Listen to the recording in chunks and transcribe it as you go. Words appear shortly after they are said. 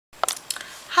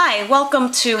Hi,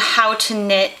 welcome to How to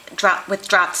Knit with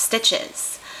Dropped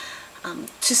Stitches.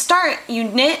 To start, you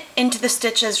knit into the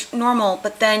stitch as normal,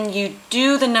 but then you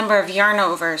do the number of yarn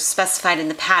overs specified in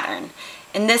the pattern.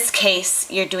 In this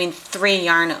case, you're doing 3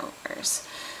 yarn overs.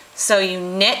 So you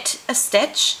knit a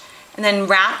stitch and then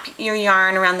wrap your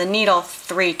yarn around the needle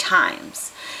 3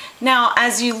 times. Now,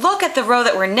 as you look at the row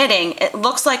that we're knitting, it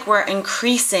looks like we're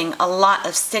increasing a lot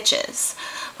of stitches.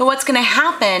 But what's going to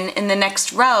happen in the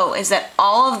next row is that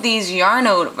all of these yarn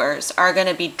overs are going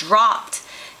to be dropped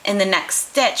in the next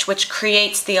stitch, which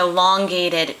creates the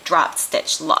elongated dropped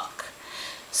stitch look.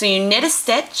 So you knit a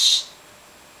stitch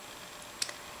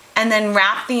and then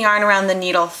wrap the yarn around the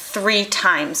needle 3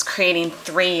 times, creating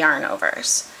 3 yarn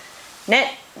overs.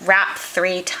 Knit, wrap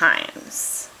 3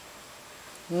 times.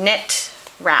 Knit,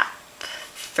 wrap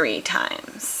 3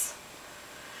 times.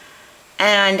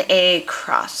 And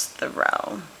across the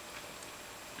row.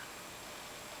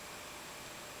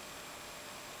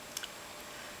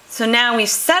 So now we've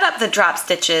set up the drop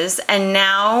stitches, and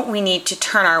now we need to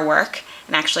turn our work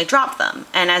and actually drop them.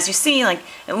 And as you see, it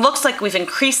looks like we've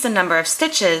increased the number of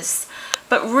stitches,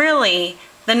 but really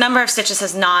the number of stitches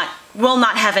will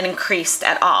not have increased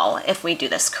at all if we do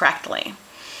this correctly.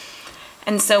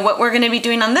 And so what we're going to be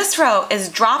doing on this row is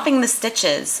dropping the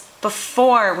stitches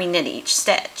before we knit each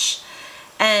stitch.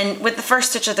 And with the first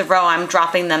stitch of the row, I'm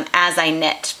dropping them as I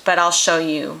knit, but I'll show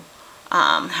you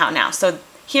how now. So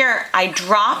here I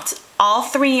dropped all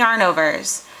 3 yarn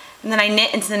overs, and then I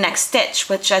knit into the next stitch,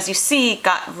 which as you see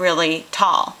got really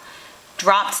tall.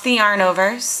 Dropped the yarn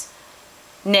overs,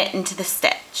 knit into the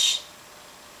stitch.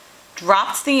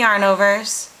 Dropped the yarn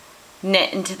overs,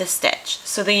 knit into the stitch.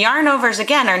 So the yarn overs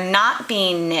again are not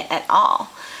being knit at all.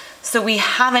 So we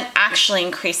haven't actually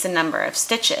increased the number of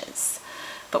stitches.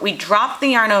 But we drop the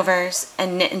yarn overs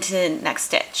and knit into the next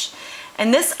stitch.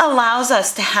 And this allows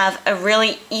us to have a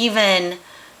really even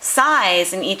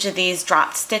size in each of these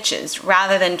dropped stitches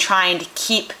rather than trying to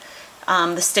keep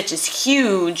the stitches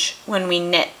huge when we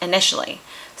knit initially.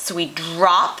 So we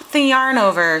drop the yarn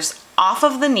overs off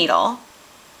of the needle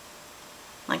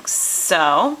like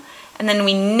so, and then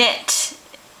we knit,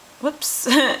 whoops,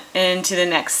 into the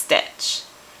next stitch.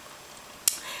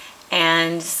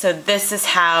 And so this is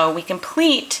how we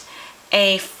complete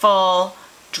a full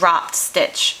dropped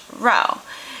stitch row.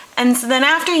 And so then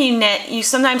after you knit, you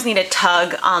sometimes need a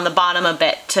tug on the bottom a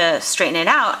bit to straighten it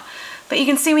out, but you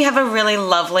can see we have a really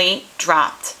lovely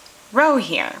dropped row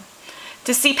here.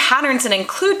 To see patterns that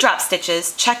include drop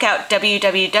stitches, check out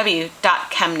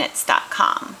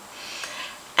www.chemknits.com.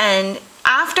 And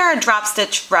after a drop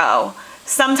stitch row,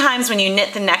 sometimes when you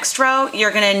knit the next row,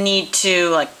 you're going to need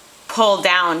to pull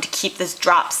down to keep this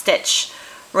drop stitch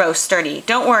row sturdy.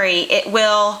 Don't worry, it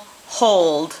will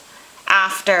hold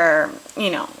after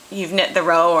you've knit the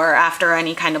row or after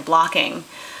any kind of blocking,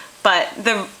 but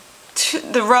the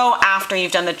row after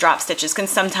you've done the drop stitches can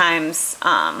sometimes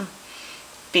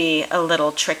be a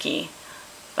little tricky,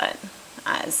 but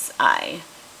as I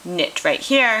knit right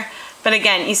here, but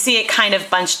again you see it kind of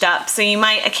bunched up, so you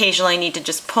might occasionally need to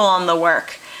just pull on the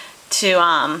work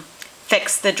to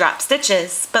fix the drop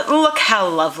stitches, but look how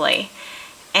lovely.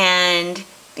 And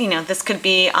this could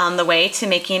be on the way to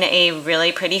making a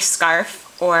really pretty scarf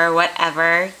or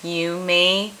whatever you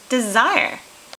may desire.